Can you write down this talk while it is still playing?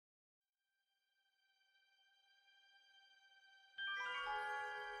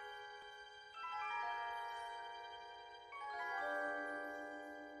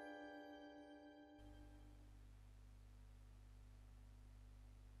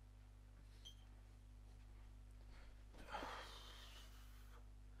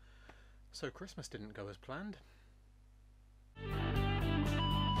So Christmas didn't go as planned.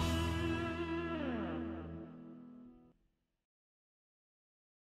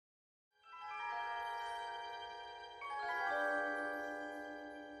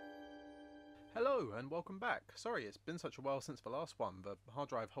 Hello and welcome back. Sorry, it's been such a while since the last one. The hard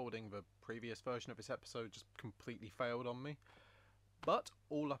drive holding the previous version of this episode just completely failed on me. But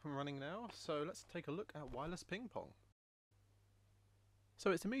all up and running now, so let's take a look at wireless ping pong. So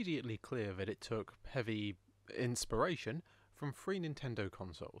it's immediately clear that it took heavy inspiration from three Nintendo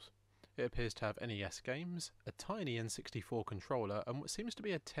consoles. It appears to have NES games, a tiny N64 controller, and what seems to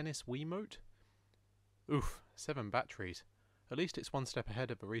be a tennis Wiimote. Oof, 7 batteries. At least it's one step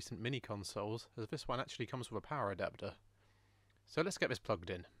ahead of the recent mini consoles, as this one actually comes with a power adapter. So let's get this plugged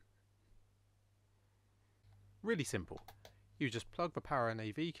in. Really simple. You just plug the power and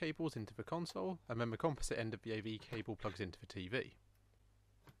AV cables into the console, and then the composite end of the AV cable plugs into the TV.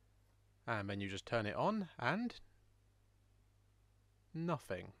 And then you just turn it on, and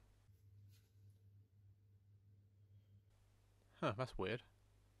nothing. Huh, that's weird.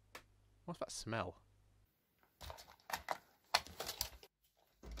 What's that smell?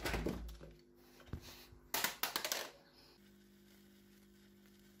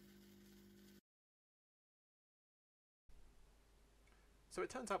 So it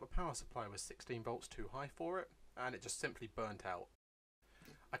turns out the power supply was 16 volts too high for it, and it just simply burnt out.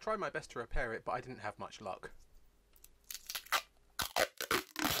 I tried my best to repair it, but I didn't have much luck.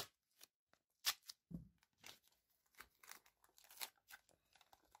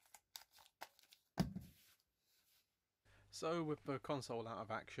 So with the console out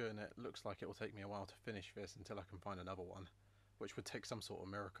of action, it looks like it will take me a while to finish this until I can find another one, which would take some sort of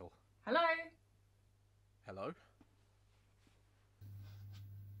miracle. Hello? Hello?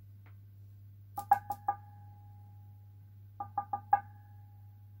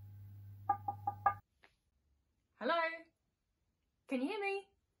 Hello? Can you hear me?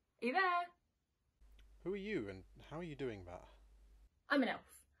 Are you there? Who are you, and how are you doing that? I'm an elf.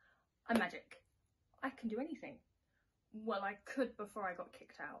 I'm magic. I can do anything. Well, I could before I got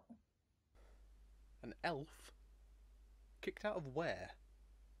kicked out. An elf? Kicked out of where?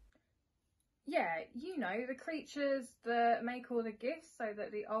 Yeah, you know, the creatures that make all the gifts so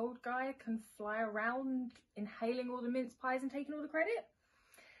that the old guy can fly around inhaling all the mince pies and taking all the credit.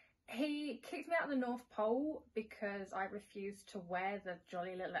 He kicked me out of the North Pole because I refused to wear the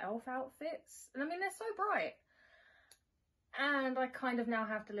jolly little elf outfits. And I mean, they're so bright. And I kind of now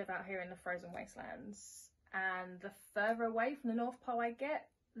have to live out here in the frozen wastelands. And the further away from the North Pole I get,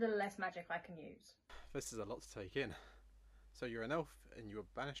 the less magic I can use. This is a lot to take in. So you're an elf and you were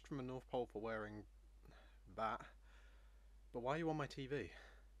banished from the North Pole for wearing that. But why are you on my TV?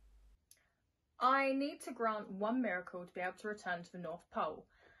 I need to grant one miracle to be able to return to the North Pole.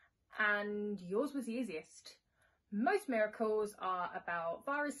 And yours was the easiest. Most miracles are about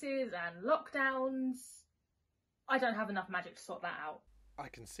viruses and lockdowns. I don't have enough magic to sort that out. I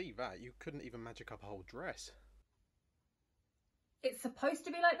can see that. You couldn't even magic up a whole dress. It's supposed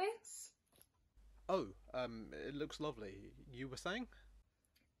to be like this. Oh, it looks lovely. You were saying?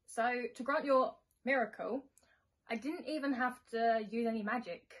 So, to grant your miracle, I didn't even have to use any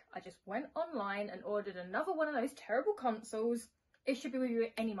magic. I just went online and ordered another one of those terrible consoles. It should be with you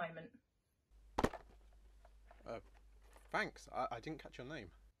at any moment. Thanks. I didn't catch your name.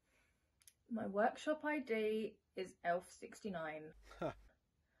 My workshop ID is Elf69.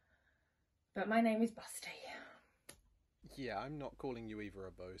 But my name is Busty. Yeah, I'm not calling you either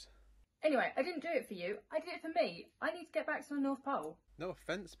of those. Anyway, I didn't do it for you. I did it for me. I need to get back to the North Pole. No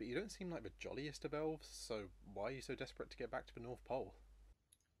offence, but you don't seem like the jolliest of elves, so why are you so desperate to get back to the North Pole?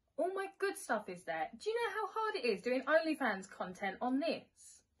 All my good stuff is there. Do you know how hard it is doing OnlyFans content on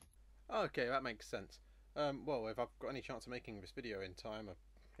this? Okay, that makes sense. Well, if I've got any chance of making this video in time,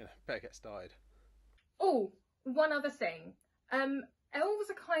 I better get started. Oh, one other thing. Elves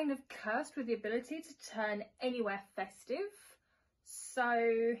are kind of cursed with the ability to turn anywhere festive.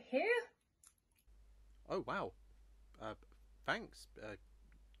 So, here? Oh, wow. Thanks.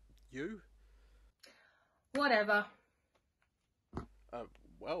 You? Whatever.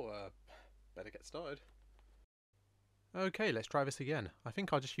 Better get started. Okay, let's try this again. I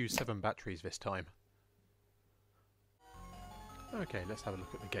think I'll just use 7 batteries this time. Okay, let's have a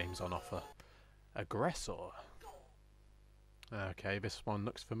look at the games on offer. Aggressor. Okay, this one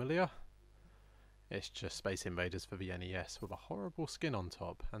looks familiar. It's just Space Invaders for the NES with a horrible skin on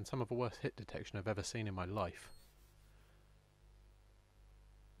top and some of the worst hit detection I've ever seen in my life.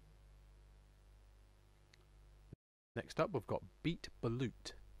 Next up we've got Beat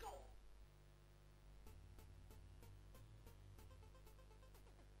Balut.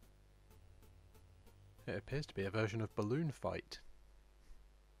 It appears to be a version of Balloon Fight.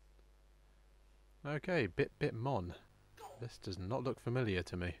 Okay, Bit Mon. This does not look familiar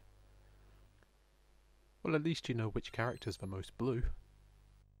to me. Well, at least you know which character's the most blue.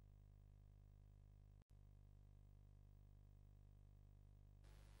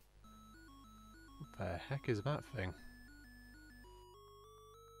 What the heck is that thing?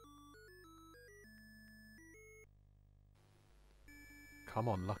 Come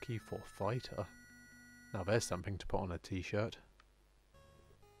on, Lucky for Fighter. Now there's something to put on a t-shirt.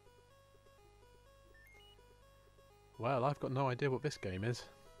 Well, I've got no idea what this game is.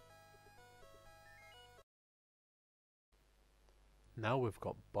 Now we've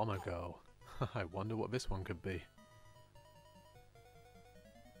got Bomber Girl. I wonder what this one could be.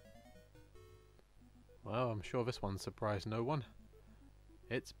 Well, I'm sure this one surprised no one.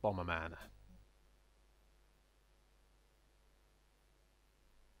 It's Bomberman.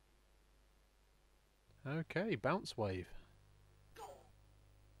 Okay, Bounce Wave.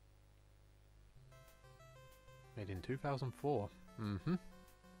 Made in 2004.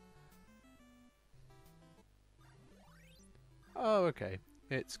 Oh, okay.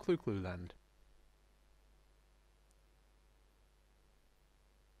 It's Clu Clu Land.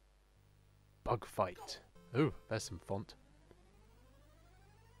 Bug Fight. Ooh, there's some font.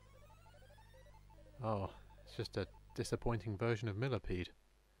 Oh, it's just a disappointing version of Millipede.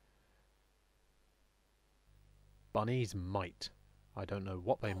 Bunnies might. I don't know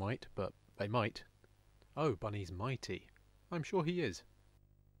what they might, but they might. Oh, Bunny's mighty. I'm sure he is.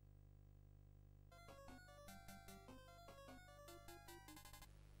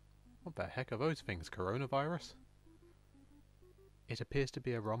 What the heck are those things? Coronavirus? It appears to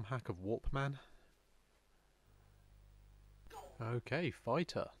be a ROM hack of Warpman. Okay,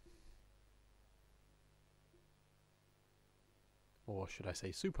 Fighter. Or should I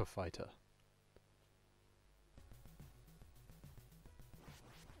say Super Fighter?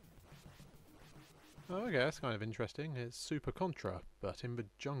 Oh, okay, that's kind of interesting. It's Super Contra, but in the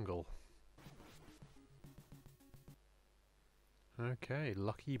jungle. Okay,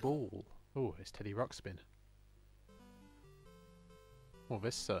 Lucky Ball. Oh, it's Teddy Ruxpin. Well,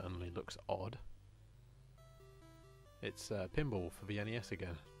 this certainly looks odd. It's pinball for the NES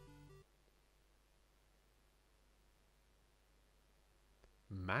again.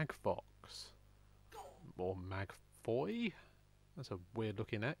 Magfox. Or Magfoy? That's a weird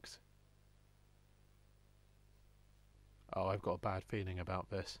looking X. Oh, I've got a bad feeling about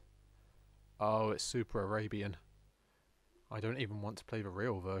this. Oh, it's Super Arabian. I don't even want to play the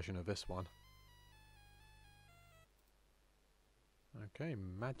real version of this one. Okay,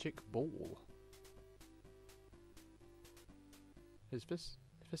 Magic Ball. Is this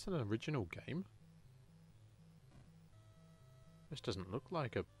an original game? This doesn't look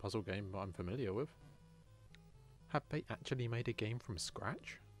like a puzzle game that I'm familiar with. Have they actually made a game from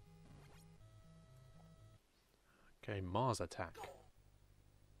scratch? Okay, Mars Attack.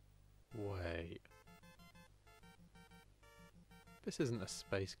 Wait. This isn't a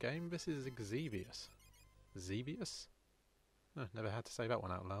space game, this is Xevious. Xevious? Oh, never had to say that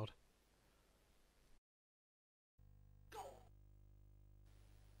one out loud.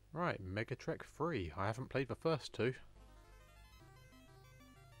 Right, Megatrek 3. I haven't played the first two.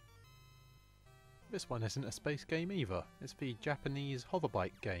 This one isn't a space game either. It's the Japanese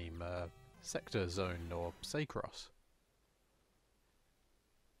hoverbike game, Sector Zone or Saycross.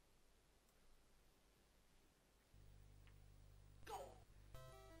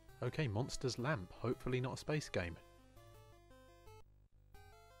 Okay, Monster's Lamp. Hopefully not a space game.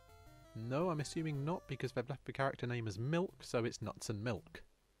 No, I'm assuming not, because they've left the character name as Milk, so it's Nuts and Milk.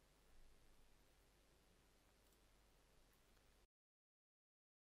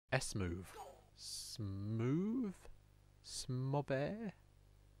 S-move. Smooth? Smobber?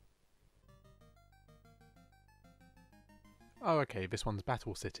 Oh, okay, this one's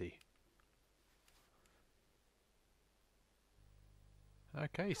Battle City.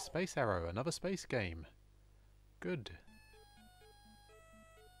 Okay, Space Arrow, another space game. Good.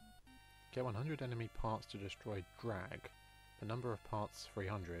 Get 100 enemy parts to destroy drag. The number of parts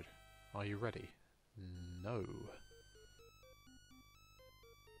 300. Are you ready? No.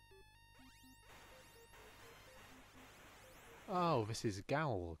 Oh, this is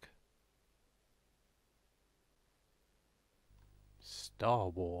Galg. Star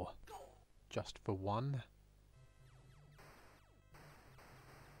War. Just for one?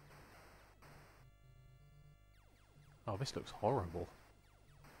 Oh, this looks horrible.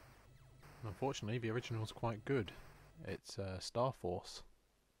 Unfortunately, the original's quite good. It's Star Force.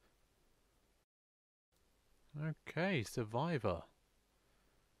 Okay, Survivor.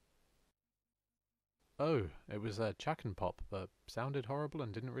 Oh, it was a Chack and Pop that sounded horrible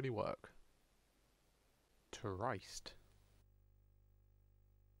and didn't really work. Trist.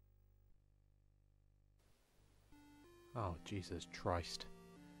 Oh, Jesus Christ.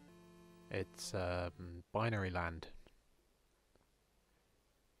 It's, Binary Land.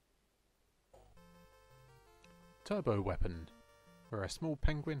 Turbo Weapon, where a small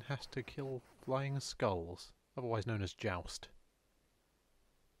penguin has to kill flying skulls, otherwise known as Joust.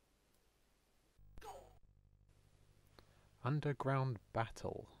 Underground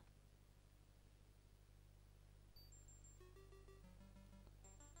Battle.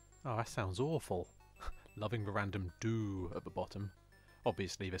 Oh, that sounds awful. Loving the random doo at the bottom.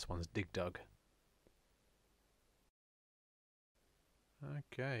 Obviously this one's Dig Dug.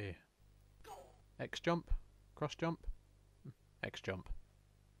 Okay. X jump, cross jump, X jump.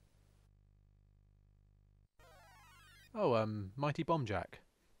 Oh, Mighty Bomb Jack.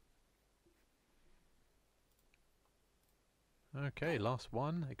 Okay, last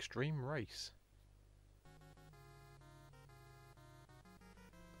one, Extreme Race.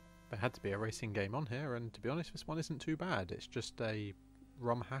 There had to be a racing game on here, and to be honest, this one isn't too bad. It's just a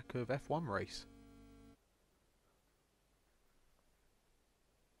ROM hack of F1 race.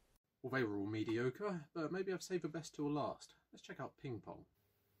 Well, they were all mediocre, but maybe I've saved the best till last. Let's check out Ping Pong.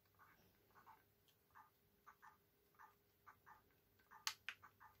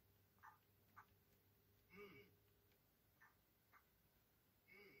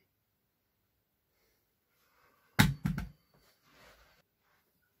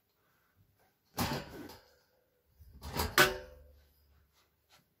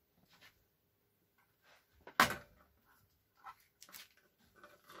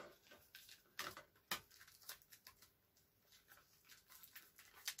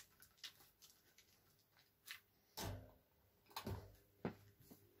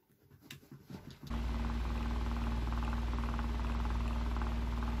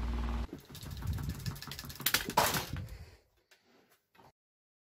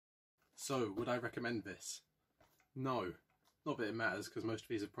 So, would I recommend this? No. Not that it matters, because most of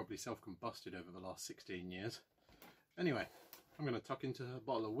these have probably self-combusted over the last 16 years. Anyway, I'm going to tuck into a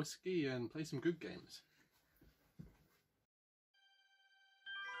bottle of whiskey and play some good games.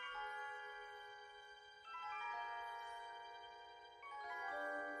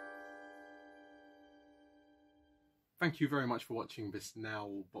 Thank you very much for watching this now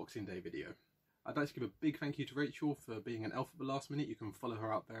Boxing Day video. I'd like to give a big thank you to Rachel for being an elf at the last minute. You can follow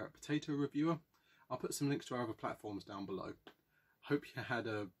her out there at Potato Reviewer. I'll put some links to our other platforms down below. Hope you had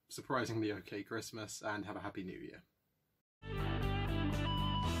a surprisingly okay Christmas and have a happy new year.